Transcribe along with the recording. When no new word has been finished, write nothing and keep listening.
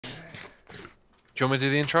you want me to do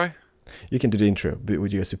the intro? You can do the intro but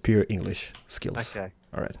with your superior English skills. Okay.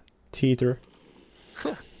 All right. Teeter.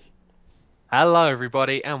 Hello,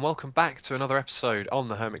 everybody, and welcome back to another episode on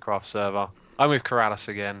the Hermitcraft server. I'm with Keralis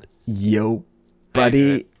again. Yo,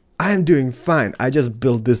 buddy. I'm doing fine. I just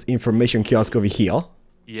built this information kiosk over here.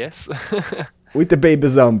 Yes. With the baby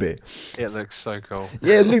zombie. It looks so cool.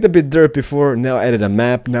 Yeah, it looked a bit dirt before. Now I added a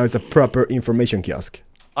map. Now it's a proper information kiosk.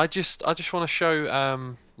 I just want to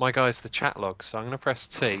show my guys the chat log, so I'm going to press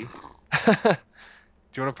T. Do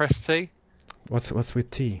you want to press T? What's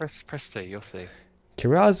with T? Press T, you'll see.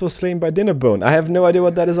 Keralis was slain by Dinnerbone. I have no idea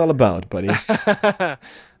what that is all about, buddy.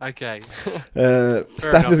 Okay. Fair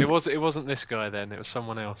enough. It wasn't this guy then. It was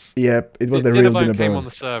someone else. Yep, it was the real Dinnerbone. Came on the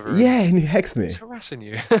server. Yeah, and he hexed me. He's harassing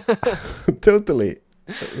you. Totally.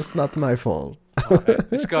 It's not my fault. Right.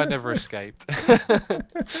 This guy never escaped.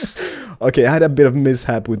 Okay, I had a bit of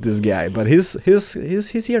mishap with this guy, but he's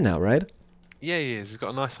here now, right? Yeah, he is. He's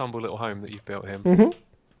got a nice humble little home that you've built him. Mm-hmm.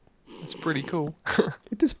 It's pretty cool.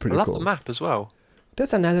 It is pretty cool. I love cool. the map as well.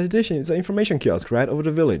 That's a nice addition. It's an information kiosk, right? Over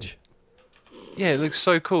the village. Yeah, it looks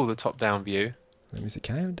so cool, the top-down view. Let me see.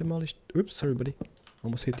 Can I demolish? Oops, sorry, buddy.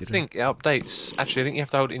 Almost hit you. I think it updates. Actually, I think you have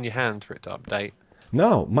to hold it in your hand for it to update.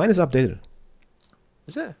 No, mine is updated.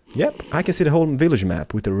 Is it? Yep, I can see the whole village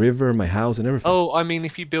map with the river, my house, and everything. Oh, I mean,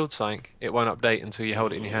 if you build something, it won't update until you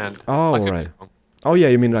hold it in your hand. Oh, right. Oh, yeah,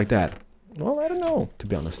 you mean like that? Well, I don't know, to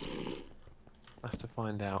be honest. I have to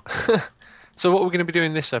find out. So what we're going to be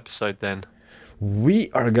doing this episode then? We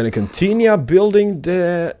are going to continue building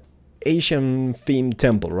the Asian-themed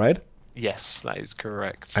temple, right? Yes, that is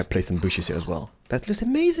correct. I placed some bushes here as well. That looks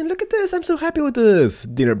amazing. Look at this. I'm so happy with this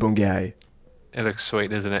Dinnerbone guy. It looks sweet,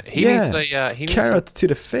 doesn't it? He needs carrot to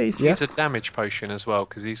the face. He needs a damage potion as well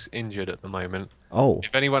because he's injured at the moment. Oh.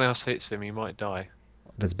 If anyone else hits him, he might die.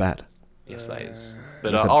 That's bad. Yes, that is.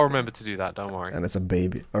 But I'll remember to do that. Don't worry. And it's a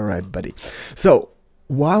baby. All right, buddy. So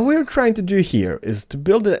what we're trying to do here is to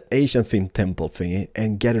build the Asian-themed temple thingy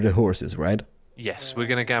and gather the horses, right? Yes, we're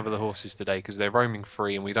going to gather the horses today because they're roaming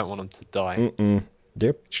free and we don't want them to die.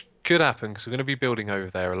 Yep. Which could happen because we're going to be building over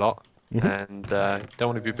there a lot. And don't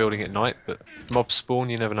want to be building at night, but mobs spawn,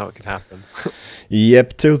 you never know what could happen.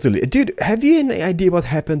 Yep, totally. Dude, have you any idea what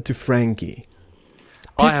happened to Frankie?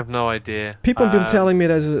 I have no idea. People have been telling me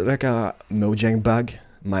there's like a Mojang bug,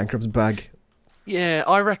 Minecraft bug. Yeah,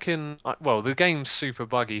 I reckon... Well, the game's super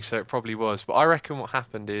buggy, so it probably was. But I reckon what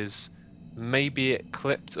happened is maybe it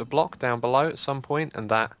clipped a block down below at some point, and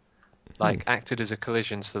that acted as a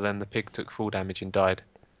collision, so then the pig took full damage and died.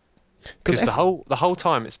 Because the whole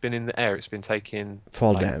time it's been in the air, it's been taking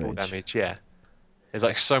fall damage. Yeah, there's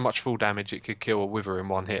like so much full damage it could kill a wither in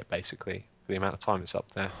one hit, basically, for the amount of time it's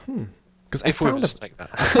up there. Because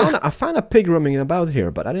I found a pig roaming about here,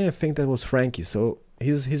 but I didn't think that was Frankie. So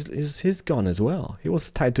he's gone as well. He was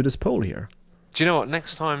tied to this pole here. Do you know what?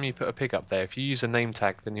 Next time you put a pig up there, if you use a name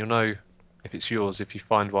tag, then you'll know if it's yours. If you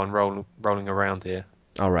find one rolling around here.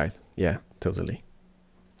 All right. Yeah. Totally.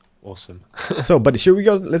 Awesome. So, buddy, should we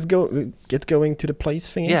go? Let's get going to the place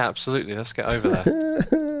thing. Yeah, absolutely. Let's get over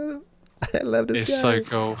there. I love this guy. It's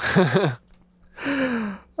so cool.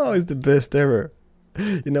 Oh, it's the best ever.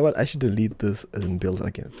 You know what? I should delete this and build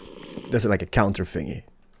like there's like a counter thingy.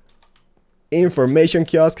 Information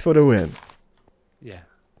kiosk for the win. Yeah.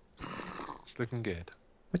 It's looking good.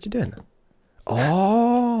 What you doing?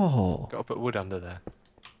 Oh. Got to put wood under there.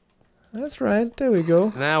 That's right. There we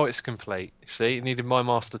go. Now it's complete. See, it needed my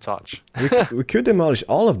master touch. we could demolish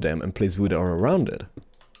all of them and place wood all around it.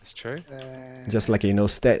 That's true. Just like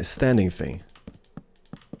a standing thing.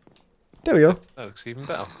 There we go. That looks even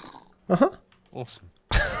better. Awesome.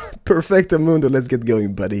 Perfecto mundo. Let's get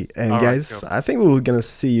going, buddy. And all guys, right, cool. I think we're gonna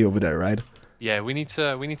see you over there, right? Yeah, we need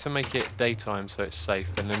to make it daytime so it's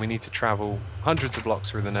safe, and then we need to travel hundreds of blocks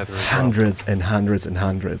through the nether as well. Hundreds and hundreds and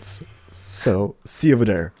hundreds. So see you over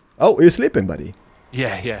there. Oh, you're sleeping, buddy.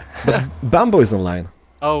 Yeah. Bumbo is online.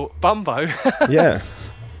 Oh, Bumbo. Yeah.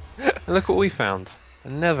 And look what we found. A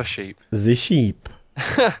nether sheep. The sheep.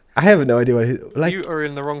 I have no idea what he like. You are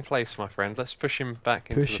in the wrong place, my friend. Let's push him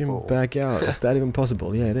back into the portal. Push him back out. Is that even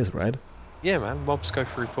possible? Yeah, it is, right? Yeah, man. Mobs go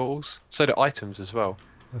through portals. So do items as well.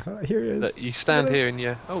 Here he is. You stand here and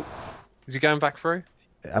you... Oh, is he going back through?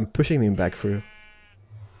 I'm pushing him back through.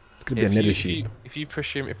 It's gonna be a nether sheep. If you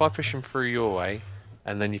push him, if I push him through your way,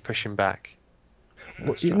 and then you push him back.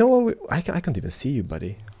 Well, you know what? I can't even see you,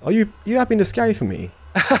 buddy. Oh, you up in the sky for me?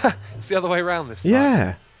 It's the other way around this time.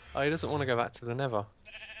 Yeah. Oh, he doesn't want to go back to the nether.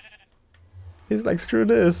 He's like, screw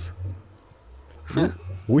this.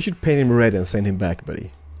 We should paint him red and send him back,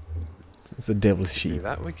 buddy. It's a devil's sheep.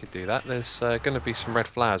 We could do that. There's going to be some red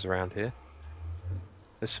flowers around here.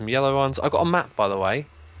 There's some yellow ones. I got a map, by the way.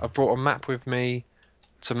 I brought a map with me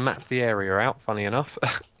to map the area out, funny enough.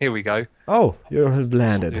 Here we go. Oh, you have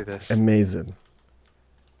landed. Let's do this. Amazing.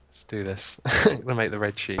 Let's do this. I'm gonna make the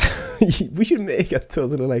red sheep. We should make a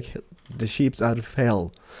totally like the sheep's out of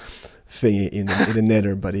hell thingy in the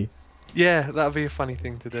nether, buddy. Yeah, that'd be a funny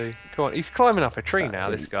thing to do. Come on, he's climbing up a tree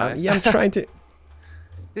now, this guy. Yeah, I'm trying to...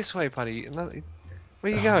 This way, buddy. Where are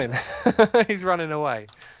you going? He's running away.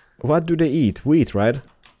 What do they eat? Wheat, right?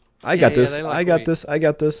 I got this. Like I got wheat. this. I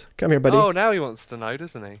got this. Come here, buddy. Oh, now he wants to know,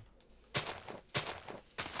 doesn't he?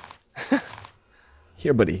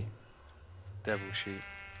 Here, buddy. Devil sheep.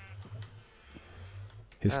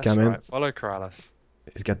 He's That's coming. Right. Follow Keralis.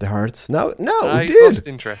 He's got the hearts. No, He's dude. lost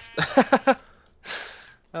interest.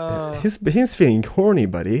 He's feeling horny,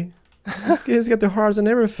 buddy. He's got the hearts and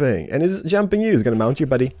everything, and he's jumping you. He's gonna mount you,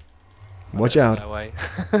 buddy. Watch out.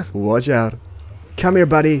 Watch out. Come here,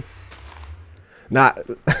 buddy. Nah,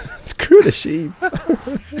 screw the sheep.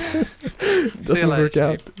 Doesn't work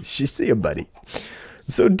out. See you, buddy.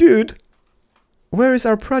 So, dude, where is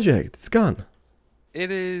our project? It's gone.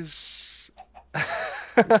 It is.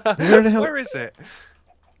 Where the hell? Where is it?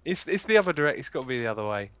 It's the other direct. It's got to be the other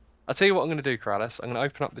way. I'll tell you what I'm going to do, Keralis. I'm going to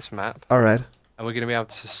open up this map. All right. And we're going to be able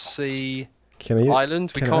to see the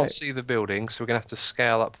island. We can't see the building, so we're going to have to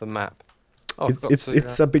scale up the map. Oh,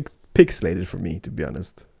 it's a bit pixelated for me, to be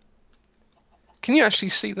honest. Can you actually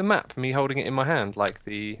see the map? Me holding it in my hand, like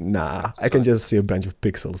the. Nah, I can just see a bunch of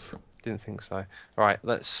pixels. Didn't think so. Right,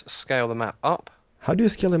 let's scale the map up. How do you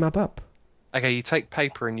scale the map up? Okay, you take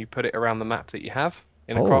paper and you put it around the map that you have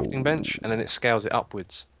in a crafting bench, and then it scales it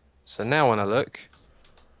upwards. So now when I look,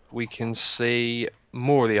 we can see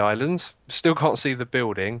more of the islands. Still can't see the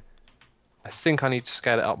building. I think I need to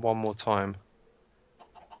scale it up one more time.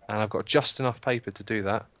 And I've got just enough paper to do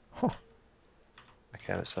that. Huh.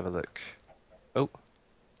 Okay, let's have a look. Oh.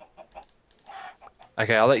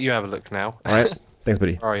 Okay, I'll let you have a look now. Alright, thanks,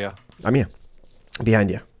 buddy. Where are you? I'm here. Behind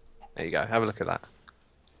you. There you go, have a look at that.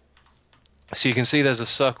 So you can see there's a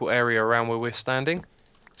circle area around where we're standing.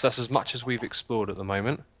 So that's as much as we've explored at the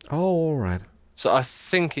moment. Oh, alright. So I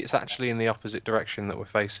think it's actually in the opposite direction that we're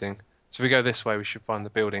facing. So if we go this way, we should find the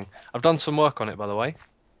building. I've done some work on it, by the way.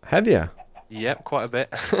 Have you? Yep, quite a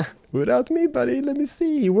bit. Without me, buddy. Let me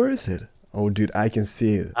see. Where is it? Oh, dude, I can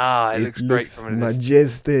see it. Ah, it looks great from a distance.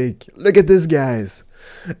 Majestic. Look at this, guys.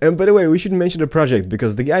 And by the way, we should mention the project,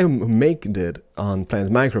 because the guy who made it on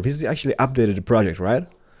Planet Minecraft, he's actually updated the project, right?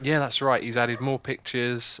 Yeah, that's right. He's added more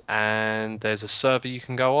pictures, and there's a server you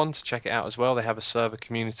can go on to check it out as well. They have a server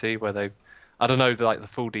community where they, I don't know the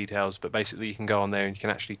full details, but basically you can go on there and you can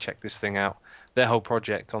actually check this thing out. Their whole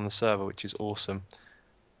project on the server, which is awesome.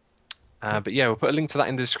 But yeah, we'll put a link to that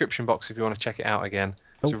in the description box if you want to check it out again.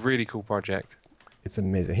 It's a really cool project. It's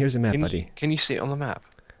amazing. Here's a map, buddy. Can you see it on the map?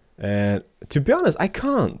 To be honest, I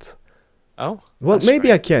can't. Oh? Well,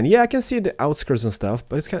 maybe I can. Yeah, I can see the outskirts and stuff,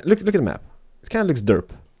 but it's kind of, look at the map. It kind of looks derp.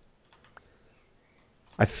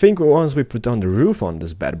 I think once we put on the roof on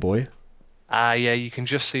this bad boy. Yeah, you can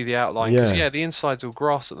just see the outline. Because, yeah, the inside's all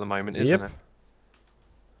grass at the moment, isn't it?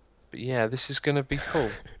 But yeah, this is going to be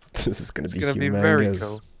cool. This is going to be humongous. It's going to be very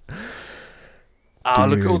cool. Oh,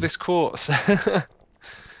 look at all this quartz.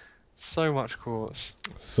 So much quartz.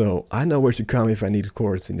 So, I know where to come if I need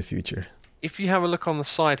quartz in the future. If you have a look on the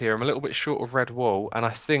side here, I'm a little bit short of red wool, and I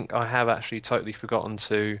think I have actually totally forgotten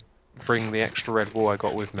to bring the extra red wool I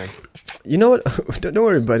got with me. You know what? Don't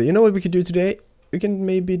worry, buddy. You know what we could do today? We can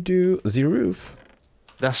maybe do the roof.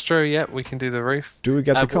 That's true, yeah, we can do the roof. Do we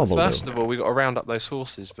get the cobble, First of all, we got to round up those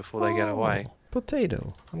horses before they get away.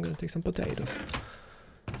 Potato. I'm going to take some potatoes.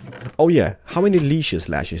 Oh yeah, how many leads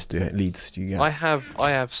do you get? I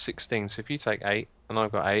have 16, so if you take 8, and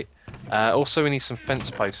I've got 8. Also, we need some fence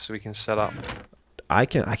posts so we can set up. I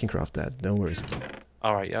can craft that, don't worry.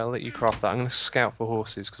 Alright, yeah, I'll let you craft that. I'm going to scout for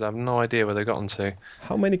horses, because I have no idea where they've gotten to.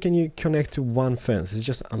 How many can you connect to one fence? It's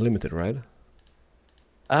just unlimited, right?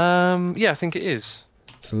 Yeah, I think it is.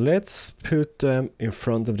 So let's put them in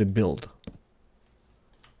front of the build.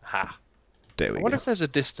 Ha. There we go. I wonder if there's a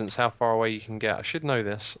distance how far away you can get. I should know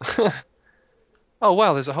this. Oh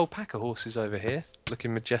wow, there's a whole pack of horses over here,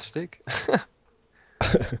 looking majestic.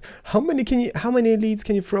 How many leads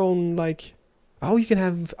can you throw on, like? Oh, you can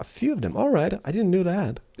have a few of them. All right, I didn't know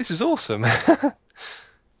that. This is awesome. Come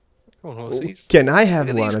on, horses. Can I have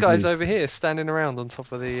one? These guys over here standing around on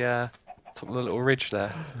top of the little ridge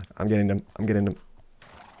there. I'm getting them. I'm getting them.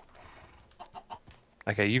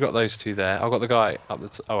 Okay, you got those two there. I've got the guy up the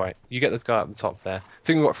top. Oh, right. You get the guy up the top there. I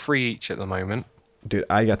think we've got 3 each at the moment. Dude,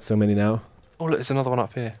 I got so many now. Oh, look, there's another one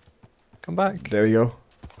up here. Come back. There we go.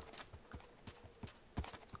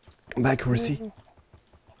 Come back, horsey.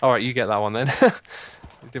 All right, you get that one then.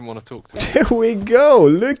 You didn't want to talk to me. There we go.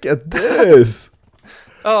 Look at this.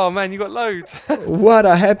 Oh man, you got loads. What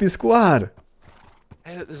a happy squad.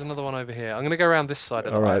 Hey, look, there's another one over here. I'm gonna go around this side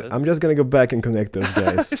of the Alright, island. I'm just gonna go back and connect those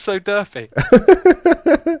guys. It's so derpy.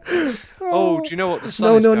 Oh, do you know what the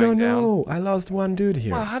sun is going down? No. I lost one dude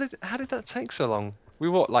here. Wow, how did that take so long? We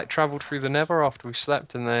like travelled through the Nether after we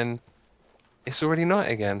slept, and then it's already night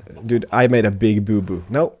again. Dude, I made a big boo-boo.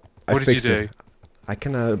 No, I What did fixed you do? it. I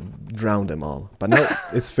kinda drowned them all. But no,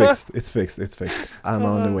 it's fixed. It's fixed. It's fixed. I'm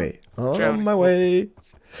on the way. On my way.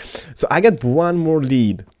 So I got one more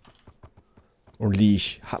lead. Or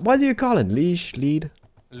leash. What do you call it? Leash? Lead?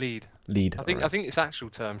 Lead. Lead. I think its actual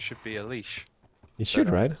term should be a leash. It should,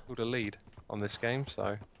 right? It's called a lead on this game,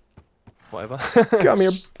 so whatever. Come here,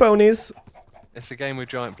 ponies. It's a game with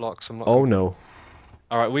giant blocks. I'm not. Oh no.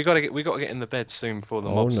 All right, we gotta get in the bed soon before the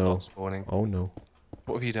mobs start spawning. Oh no.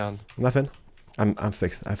 What have you done? Nothing. I'm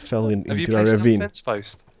fixed. I fell Have you into a placed ravine. a fence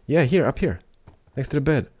post? Yeah, here, up here, next to the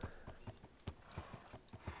bed.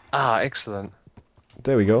 Ah, excellent.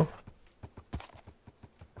 There we go.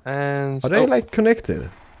 And are they like connected?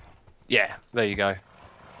 Yeah, there you go.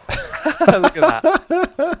 Look at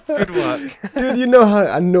that. Good work. Dude, you know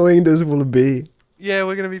how annoying this will be. Yeah,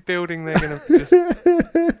 we're gonna be building. They're gonna be just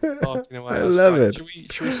barking away. I love it. Should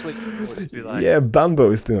we sleep before it's too late? Yeah, Bumbo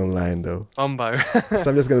is still online though. Bumbo. So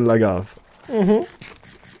I'm just gonna log off.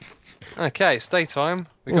 Okay, it's daytime.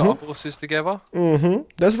 We got our horses together.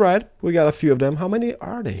 That's right. We got a few of them. How many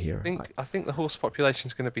are there here? I think the horse population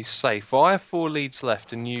is going to be safe. Well, I have 4 leads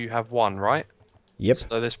left, and you have 1, right? Yep.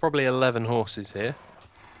 So there's probably 11 horses here.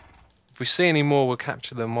 If we see any more, we'll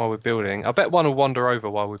capture them while we're building. I bet one will wander over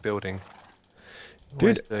while we're building. Dude.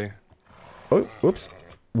 Always do. Oh, whoops.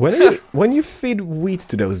 When you feed wheat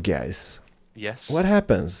to those guys, Yes. what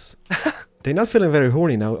happens? They're not feeling very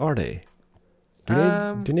horny now, are they?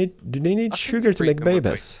 Do they need sugar to make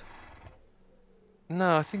babies?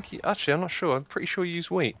 No, I think actually, I'm not sure. I'm pretty sure you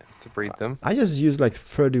use wheat to breed them. I just use like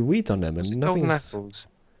 30 wheat on them and Golden nothing's... apples.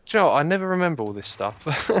 Do you know what? I never remember all this stuff.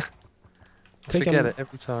 I forget it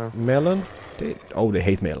every time. Melon? They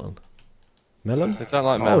hate melon. Melon? They don't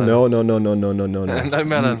like melon. Oh, no. No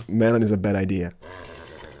melon. Melon is a bad idea.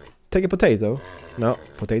 Take a potato. No.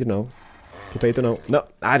 Potato, no. Potato, no. No,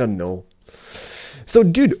 I don't know. So,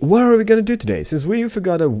 dude, what are we gonna do today? Since we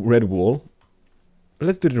forgot a red wall,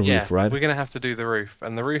 let's do the roof, right? We're gonna have to do the roof,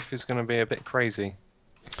 and the roof is gonna be a bit crazy.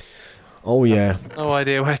 Oh, yeah. No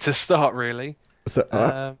idea where to start, really. So,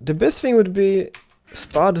 the best thing would be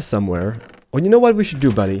start somewhere. Or you know what we should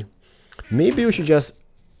do, buddy? Maybe we should just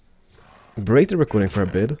break the recording for a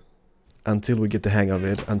bit until we get the hang of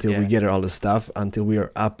it, until we get all the stuff, until we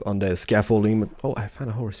are up on the scaffolding. Oh, I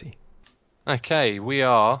found a horsey. Okay, we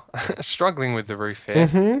are struggling with the roof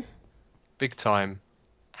here. Big time.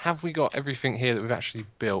 Have we got everything here that we've actually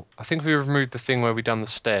built? I think we removed the thing where we done the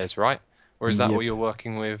stairs, right? Or is that what you're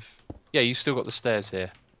working with? Yeah, you still got the stairs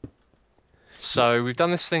here. So we've done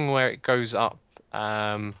this thing where it goes up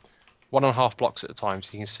 1.5 blocks at a time, so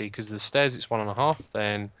you can see, because the stairs it's 1.5,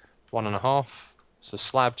 then 1.5. So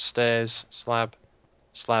slab, stairs, slab,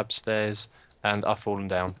 slab, stairs, and I've fallen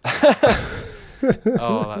down.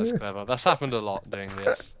 Oh, that's clever. That's happened a lot doing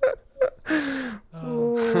this.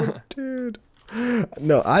 Oh, dude.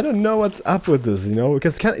 No, I don't know what's up with this, you know,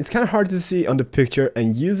 because it's kind of hard to see on the picture,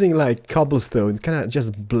 and using like cobblestone, it kind of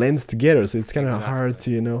just blends together, so it's kind of hard to,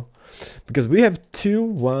 you know, because we have 2,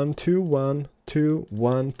 1, 2, 1, 2,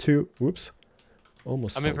 1, 2. Whoops.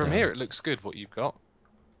 Almost. I mean, from here it looks good what you've got.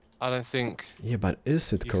 I don't think. Yeah, but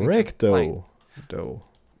is it correct though?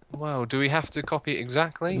 Well, do we have to copy it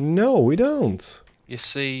exactly? No, we don't. You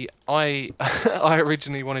see, I I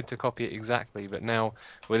originally wanted to copy it exactly, but now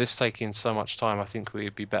with this taking so much time, I think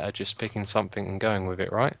we'd be better just picking something and going with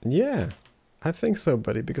it, right? Yeah, I think so,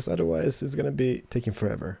 buddy, because otherwise it's gonna be taking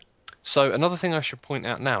forever. So another thing I should point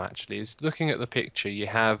out now, actually, is looking at the picture, you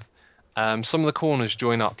have some of the corners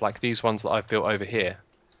join up, like these ones that I've built over here.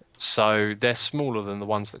 So they're smaller than the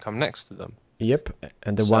ones that come next to them. Yep,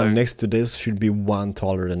 and the one next to this should be one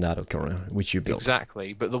taller than that corner, which you built.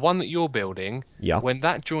 Exactly, but the one that you're building, when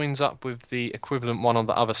that joins up with the equivalent one on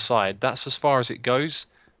the other side, that's as far as it goes.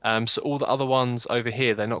 So all the other ones over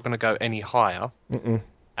here, they're not going to go any higher.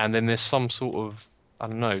 And then there's some sort of, I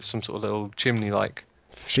don't know, some sort of little chimney-like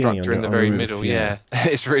structure in the very middle. Yeah,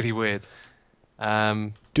 it's really weird.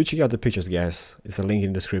 Do check out the pictures, guys. It's a link in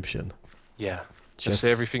the description. Yeah, just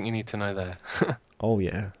everything you need to know there. Oh,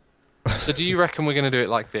 yeah. So do you reckon we're going to do it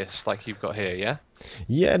like this, like you've got here, yeah?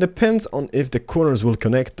 Yeah, it depends on if the corners will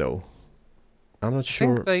connect, though. I'm not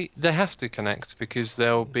sure. I think they have to connect because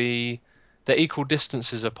there'll be they're equal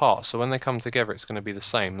distances apart. So when they come together, it's going to be the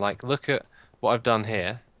same. Like, look at what I've done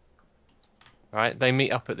here. Right? They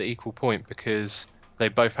meet up at the equal point because they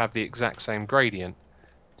both have the exact same gradient.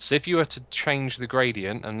 So if you were to change the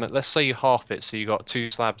gradient, and let's say you half it, so you got 2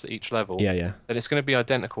 slabs at each level, Yeah, yeah. then it's going to be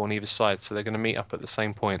identical on either side, so they're going to meet up at the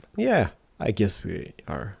same point. Yeah, I guess we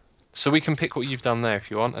are. So we can pick what you've done there if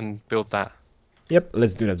you want and build that. Yep,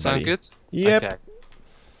 let's do that, buddy. Sound good? Yep. Okay.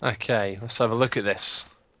 Okay, let's have a look at this.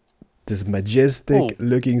 This majestic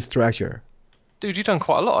looking structure. Dude, you've done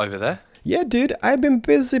quite a lot over there. Yeah, dude, I've been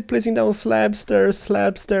busy placing down slab stairs,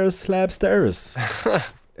 slab stairs, slab stairs.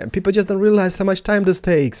 And people just don't realize how much time this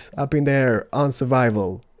takes up in there on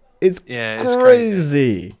survival. It's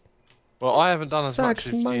crazy. Well, I haven't done as much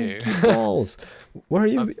as monkey you. balls. Where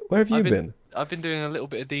have you been? I've been doing a little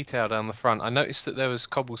bit of detail down the front. I noticed that there was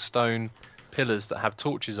cobblestone pillars that have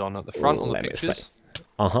torches on at the front on the pictures.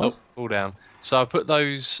 Oh, all down. So I put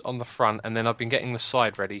those on the front, and then I've been getting the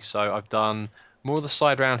side ready. So I've done more of the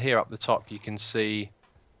side round here up the top. You can see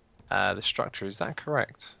the structure. Is that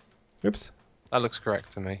correct? Oops. That looks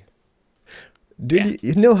correct to me. Dude,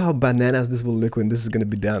 you know how bananas this will look when this is going to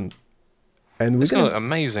be done? And it's going to look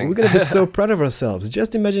amazing. We're going to be so proud of ourselves.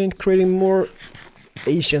 Just imagine creating more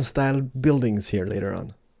Asian-style buildings here later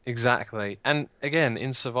on. Exactly. And again,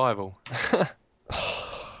 in survival.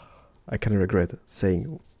 I kind of regret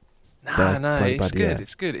saying No, it's good.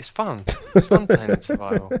 It's good. It's fun. It's fun playing in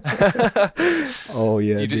survival. Oh,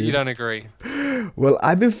 yeah, you don't agree? Well,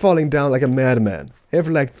 I've been falling down like a madman.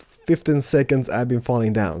 Every like 15 seconds, I've been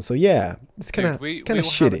falling down. So yeah, it's kind of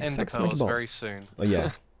shitty. Have ender pearls very soon. Oh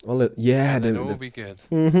yeah. Well, yeah, then it will be good.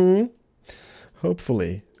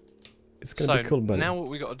 Hopefully, it's gonna be cool, buddy. Now what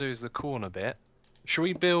we got to do is the corner bit. Should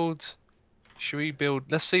we build?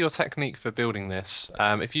 Let's see your technique for building this.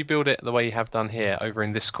 If you build it the way you have done here, over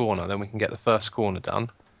in this corner, then we can get the first corner done.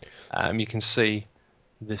 You can see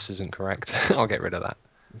this isn't correct. I'll get rid of that.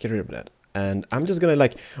 Get rid of that. And I'm just gonna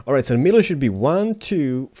all right, so the middle should be 1,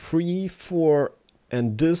 2, 3, 4,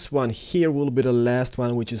 and this one here will be the last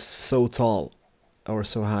one, which is so tall or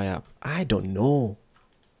so high up. I don't know.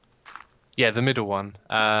 Yeah, the middle one.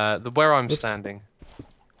 Where I'm standing.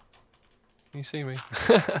 Can you see me?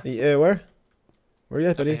 Yeah, where? Where are you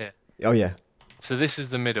at, buddy? Here. Oh yeah. So this is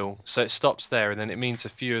the middle. So it stops there, and then it means a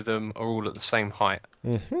few of them are all at the same height.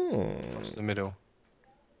 That's the middle.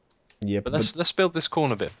 Yeah, but let's build this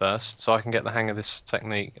corner bit first, so I can get the hang of this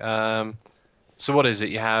technique. So what is it?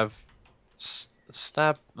 You have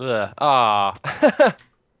stab.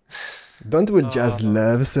 Don't we just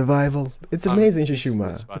love survival? It's amazing,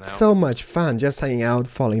 Xisuma. It's so much fun just hanging out,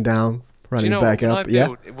 falling down, running back up.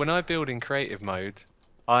 When I build in creative mode,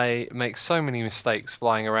 I make so many mistakes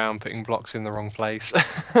flying around, putting blocks in the wrong place.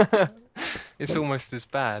 It's almost as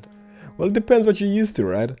bad. Well, it depends what you're used to,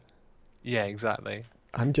 right? Yeah, exactly.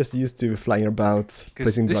 I'm just used to flying about,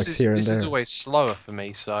 placing blocks here and there. This is always slower for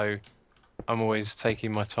me, so I'm always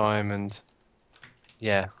taking my time and,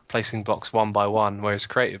 yeah, placing blocks one by one, whereas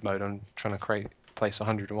creative mode, I'm trying to place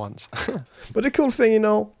 100 at once. But the cool thing,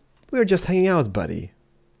 we're just hanging out, buddy.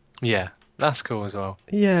 Yeah, that's cool as well.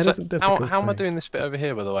 Yeah, so that's cool how am I doing this bit over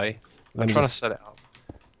here, by the way? I'm trying to set it up.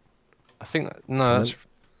 I think, no, that's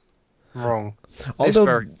wrong. It's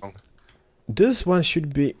very wrong. This one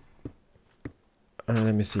should be...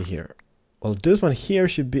 let me see here. Well, this one here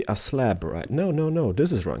should be a slab, right? No,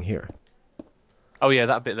 this is wrong here. Oh yeah,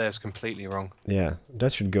 that bit there is completely wrong. Yeah,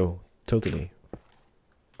 that should go totally.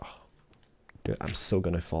 Oh, dude, I'm so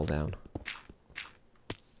gonna fall down.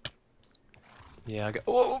 Yeah, I go.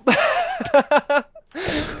 Oh.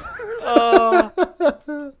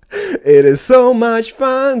 It is so much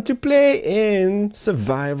fun to play in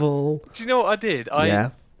survival. Do you know what I did?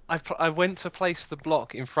 Yeah. I went to place the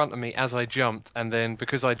block in front of me as I jumped, and then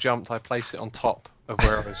because I jumped, I placed it on top of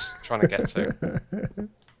where I was trying to get to.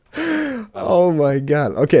 Oh my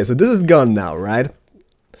god. Okay, so this is gone now, right?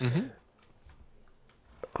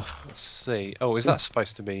 Let's see. Oh, is that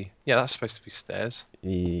supposed to be... Yeah, that's supposed to be stairs.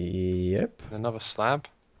 Yep. Another slab.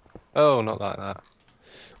 Oh, not like that.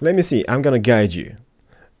 Let me see. I'm gonna guide you.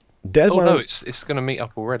 That one... no, it's gonna meet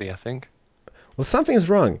up already, I think. Well, something's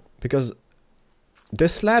wrong, because the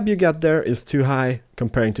slab you got there is too high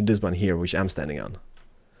comparing to this one here, which I'm standing on.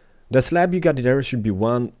 The slab you got there should be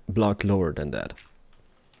 1 block lower than that.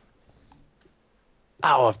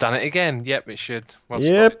 Oh, I've done it again. Yep, it should. Well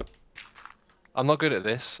yep. Spotted. I'm not good at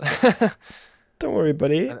this. Don't worry,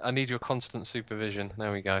 buddy. I need your constant supervision.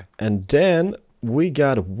 There we go. And then we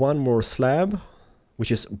got 1 more slab,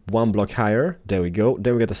 which is 1 block higher. There we go.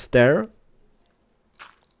 Then we got a stair.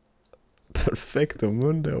 Perfecto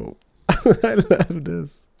mundo. I love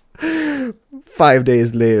this. 5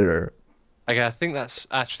 days later. Okay, I think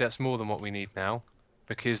that's more than what we need now,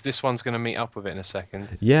 because this one's going to meet up with it in a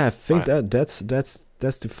second. Yeah, I think Right.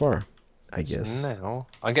 that's too far, I So guess. now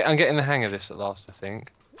I'm getting the hang of this at last, I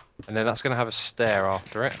think, and then that's going to have a stair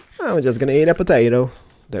after it. I'm just gonna eat a potato.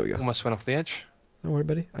 There we go. Almost went off the edge. Don't worry,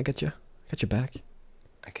 buddy. I got you. Got your back.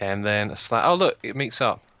 Okay, and then a slab. Oh look, it meets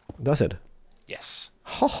up. Does it? Yes.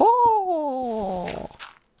 Ho ho!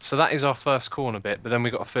 So that is our first corner bit, but then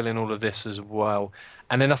we've got to fill in all of this as well.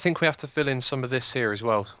 And then I think we have to fill in some of this here as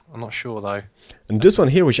well. I'm not sure though. And this one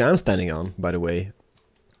here, which I'm standing on, by the way.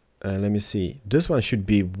 Let me see. This one should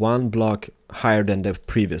be 1 block higher than the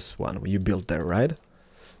previous one you built there, right?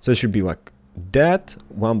 So it should be like that,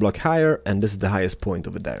 1 block higher, and this is the highest point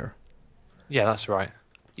over there. Yeah, that's right.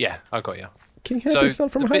 Yeah, I got you. King Happy fell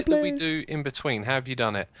from the a high bit that we place. do in between, how have you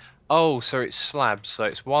done it? Oh, so it's slabs. So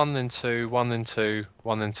it's 1 then 2, 1 then 2,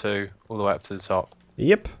 1 then 2, all the way up to the top.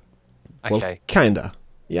 Yep. Okay. Well, kinda.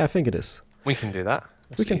 Yeah, I think it is. We can do that.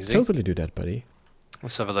 That's We can easy. totally do that, buddy.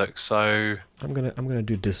 Let's have a look. So I'm gonna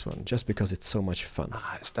do this one just because it's so much fun.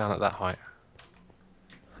 it's down at that height.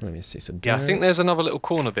 Let me see. So Yeah, I there- think there's another little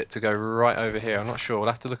corner bit to go right over here. I'm not sure. We'll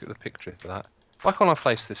have to look at the picture for that. Why can't I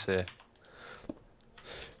place this here?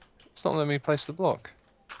 It's not letting me place the block.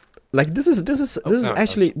 like this is no,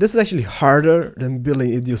 it actually harder than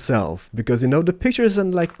building it yourself, because you know the pictures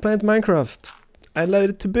and like Planet Minecraft, I love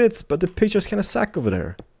it to bits, but the pictures kind of suck over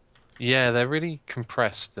there. Yeah, they're really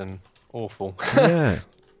compressed and awful. Yeah.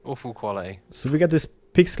 Awful quality. So we got this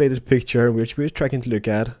pixelated picture which we're trying to look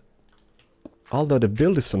at. Although the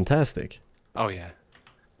build is fantastic. Oh yeah.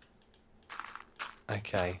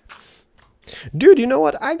 Okay. Dude, you know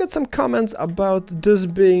what? I got some comments about this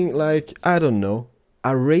being like, I don't know,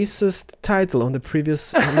 a racist title on the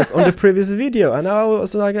previous on the previous video, and I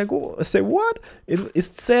was like, say what? It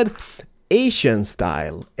said Asian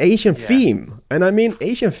style, Asian theme, and I mean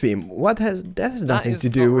Asian theme. What has that has nothing to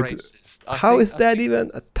do with? How is that even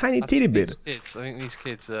a tiny titty bit? I think these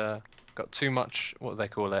kids got too much. What do they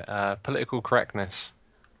call it? Political correctness.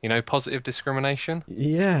 You know, positive discrimination.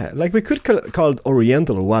 Yeah, like we could call it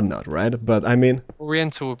Oriental or whatnot, right? But I mean,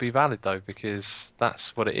 Oriental would be valid though, because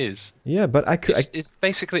that's what it is. yeah, but I could. It's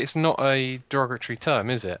basically it's not a derogatory term,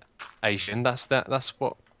 is it? Asian. That's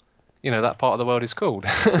what that part of the world is called.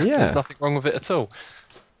 Yeah. There's nothing wrong with it at all.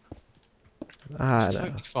 It's No.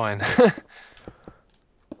 totally fine.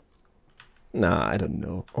 Nah, I don't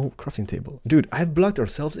know. Oh, crafting table. Dude, I've blocked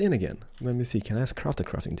ourselves in again. Let me see. Can I craft a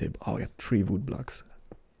crafting table? Oh, I got 3 wood blocks.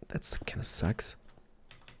 That's kind of sucks.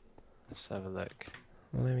 Let's have a look.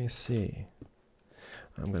 Let me see.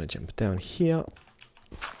 I'm gonna jump down here.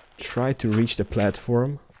 Try to reach the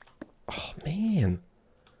platform. Oh, man.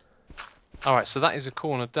 Alright, so that is a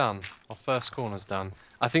corner done. Our first corner's done.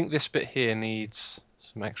 I think this bit here needs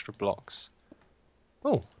some extra blocks.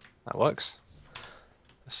 Oh, that works.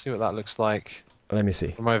 Let's see what that looks like Let me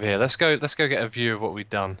see. from over here. Let's go get a view of what we've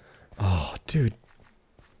done. Oh, dude.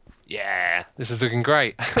 Yeah, this is looking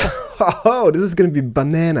great. Oh, this is gonna be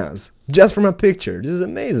bananas. Just from a picture. This is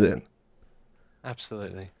amazing.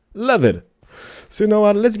 Absolutely. Love it. So you know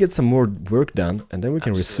what? Let's get some more work done, and then we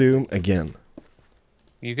can resume again.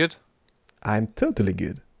 You good? I'm totally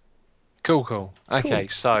good. Cool. Okay,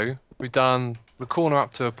 so we've done the corner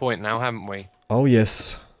up to a point now, haven't we? Oh,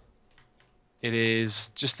 yes. It is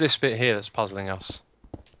just this bit here that's puzzling us.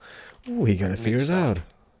 We're gonna figure it out.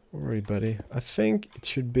 Don't worry, buddy. I think it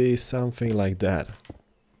should be something like that.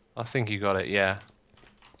 I think you got it, yeah.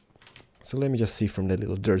 So let me just see from that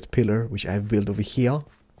little dirt pillar, which I've built over here.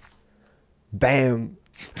 Bam!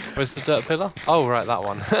 Where's the dirt pillar? Oh, right, that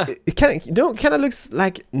one. It kind of looks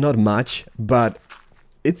like not much, but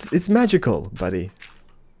it's magical, buddy.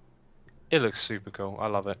 It looks super cool. I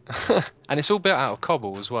love it. And it's all built out of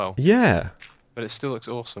cobble as well. Yeah. But it still looks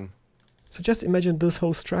awesome. So just imagine this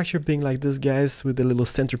whole structure being like this, guys, with the little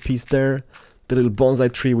centerpiece there, the little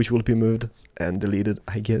bonsai tree which will be moved and deleted,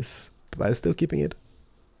 I guess, but still keeping it.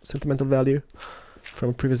 Sentimental value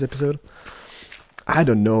from a previous episode. I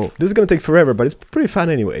don't know. This is gonna take forever, but it's pretty fun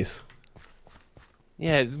anyways.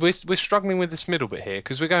 Yeah, we're struggling with this middle bit here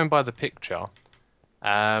because we're going by the picture.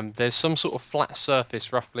 There's some sort of flat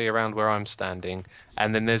surface roughly around where I'm standing,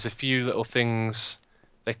 and then there's a few little things.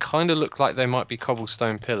 They kind of look like they might be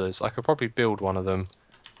cobblestone pillars. I could probably build one of them.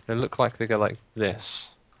 They look like they go like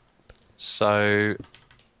this. So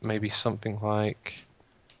maybe something like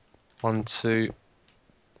 1, 2,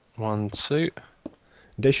 1, 2.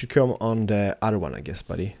 They should come on the other one, I guess,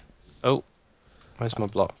 buddy. Oh, where's my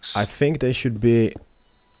blocks? I think they should be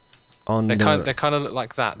on they kind of look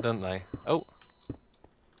like that, don't they? Oh.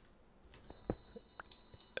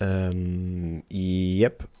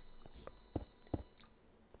 Yep.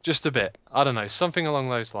 Just a bit. I don't know, something along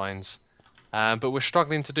those lines. But we're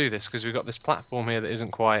struggling to do this because we've got this platform here that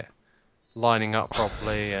isn't quite lining up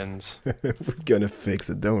properly, and We're gonna fix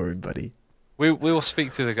it. Don't worry, buddy. we'll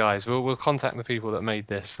speak to the guys. We'll contact the people that made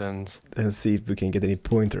this and see if we can get any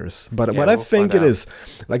pointers. But yeah, what I we'll think find it out. is,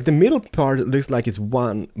 like the middle part looks like it's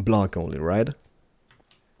one block only, right?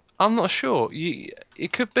 I'm not sure.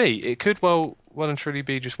 It could be. It could well and truly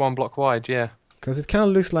be just one block wide. Yeah. Because it kind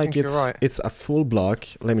of looks like you're right. it's a full block.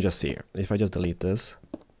 Let me just see here. If I just delete this.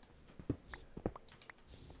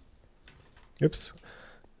 Oops.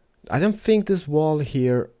 I don't think this wall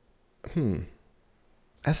here.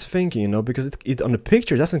 As thinking, you know, because it on the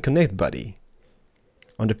picture doesn't connect, buddy.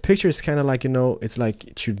 On the picture, it's kind of like, you know, it's like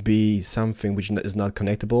it should be something which is not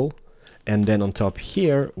connectable, and then on top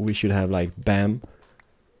here we should have like bam.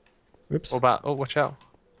 Oops. What about? Oh, watch out!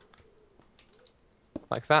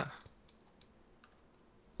 Like that.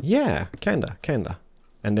 Yeah, kinda.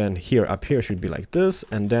 And then here, up here should be like this,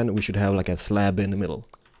 and then we should have like a slab in the middle.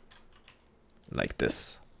 Like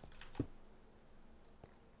this.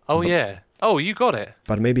 Oh, yeah. Oh, you got it.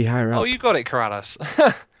 But maybe higher up. Oh, you got it, Keralis.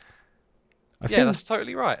 Yeah, that's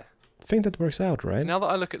totally right. I think that works out, right? Now that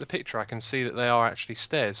I look at the picture, I can see that they are actually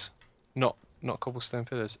stairs, not cobblestone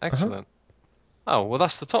pillars. Excellent. Oh, well,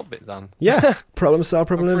 that's the top bit done. Yeah, problem solved,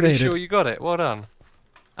 problem I'm pretty evaded. sure you got it. Well done.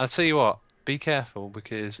 I'll tell you what, be careful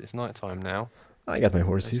because it's night time now. I got my There's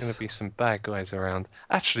horses. going to be some bad guys around.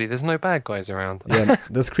 Actually, there's no bad guys around. Yeah,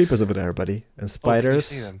 there's creepers over there, buddy. And spiders, Oh, can you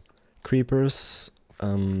see them? creepers,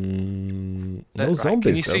 no Right,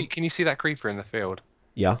 zombies though. Can you see that creeper in the field?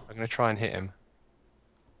 Yeah. I'm going to try and hit him.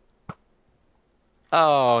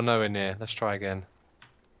 Oh, nowhere near. Let's try again.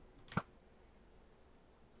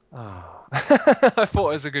 Oh. I thought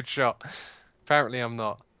it was a good shot. Apparently I'm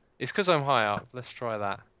not. It's because I'm high up. Let's try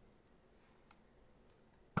that.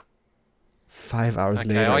 5 hours Okay,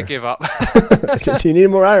 later. I give up. Do you need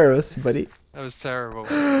more arrows, buddy? That was terrible.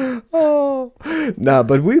 Oh. Nah,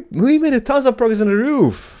 but we made a tons of progress on the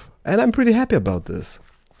roof. And I'm pretty happy about this.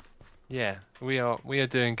 Yeah, we are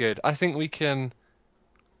doing good. I think we can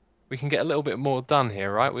get a little bit more done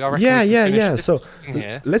here, right? I reckon we can finish this So thing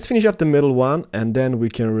here. let's finish up the middle one, and then we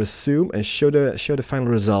can resume and show the final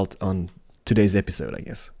result on today's episode, I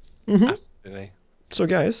guess. Absolutely. So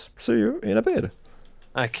guys, see you in a bit.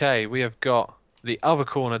 Okay, we have got the other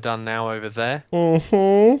corner done now over there,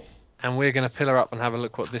 Mm-hmm. and we're going to pillar up and have a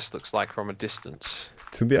look what this looks like from a distance.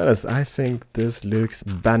 To be honest, I think this looks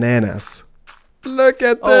bananas. Look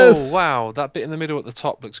at this! Oh wow, that bit in the middle at the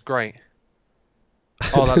top looks great.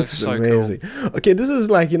 Oh, that looks This is so amazing. cool. Okay, this is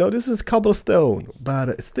like, you know, this is cobblestone,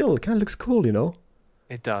 but still, it kind of looks cool, you know?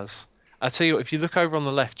 It does. I tell you what, if you look over on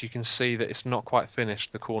the left, you can see that it's not quite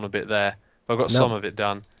finished, the corner bit there. I've got some of it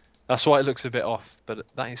done. That's why it looks a bit off, but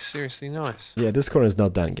that is seriously nice. Yeah, this corner is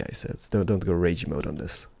not done, guys. Don't go rage mode on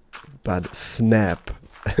this. But snap.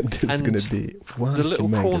 This is gonna be one the little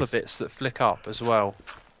humongous. corner bits that flick up as well.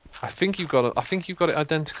 I think you've got it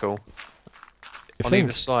identical on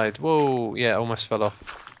either side. Whoa, yeah, it almost fell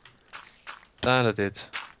off. That I did.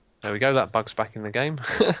 There we go. That bug's back in the game.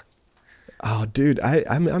 Oh, dude,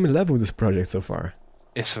 I'm in love with this project so far.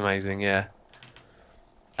 It's amazing, yeah.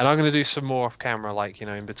 And I'm going to do some more off camera, like, you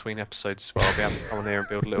know, in between episodes as well. I'll be able to come on here and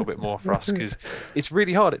build a little bit more for us because it's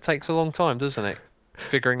really hard. It takes a long time, doesn't it?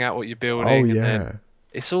 Figuring out what you're building. Oh, and yeah. then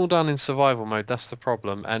it's all done in survival mode. That's the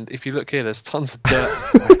problem. And if you look here, there's tons of dirt.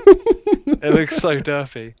 It looks so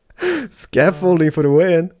dirty. Scaffolding for the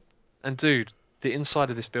win. And dude, the inside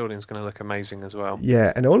of this building is going to look amazing as well.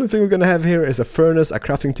 Yeah, and the only thing we're gonna have here is a furnace, a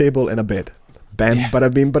crafting table, and a bed. Bam,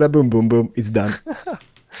 bada bing, bada boom, boom, boom. It's done.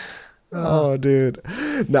 Oh, dude.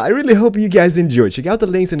 Now, I really hope you guys enjoyed. Check out the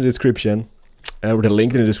links in the description. Or the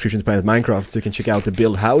link in the description to Planet Minecraft, so you can check out the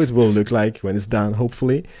build, how it will look like when it's done,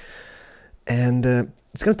 hopefully. And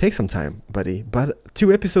it's gonna take some time, buddy. But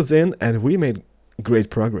 2 episodes in, and we made great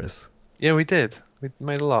progress. Yeah, we did. We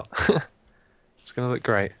made a lot. It's going to look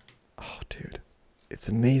great. Oh, dude. It's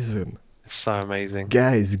amazing. It's so amazing.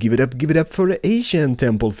 Guys, give it up for the Asian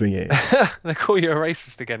temple thingy. They call you a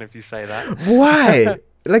racist again if you say that. Why?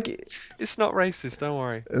 Like, It's not racist, don't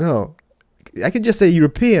worry. no. I could just say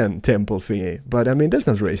European temple thingy, but I mean, that's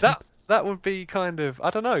not racist. That would be kind of,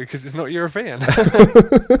 I don't know, because it's not European. That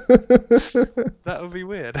would be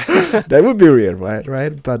weird. That would be weird,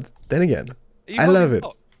 right? But then again, Are you I love holding it.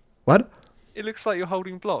 block? What? It looks like you're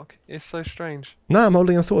holding block. It's so strange. No, I'm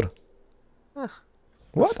holding a sword. That's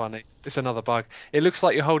What? funny. It's another bug. It looks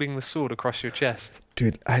like you're holding the sword across your chest.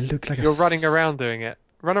 Dude, I look like You're running around doing it.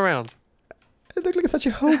 Run around. I look like such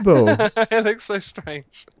a hobo. It looks so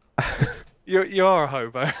strange. You are a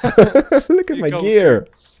hobo. Look at Your my gold gear.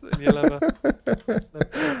 boots and your leather.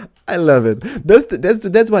 I love it.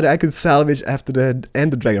 That's what I could salvage after the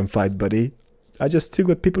Ender Dragon fight, buddy. I just took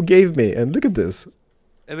what people gave me, and look at this.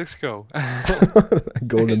 It looks cool.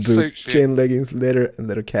 Golden It boots, suits you. chain leggings, leather, and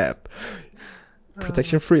leather cap.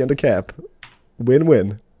 Protection free on the cap.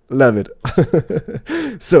 Win-win. Love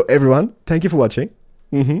it. So everyone, thank you for watching.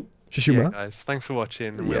 Yeah, Xisuma. guys. Thanks for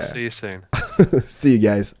watching, and Yeah. we'll see you soon. See you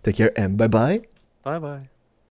guys. Take care and bye-bye. Bye bye.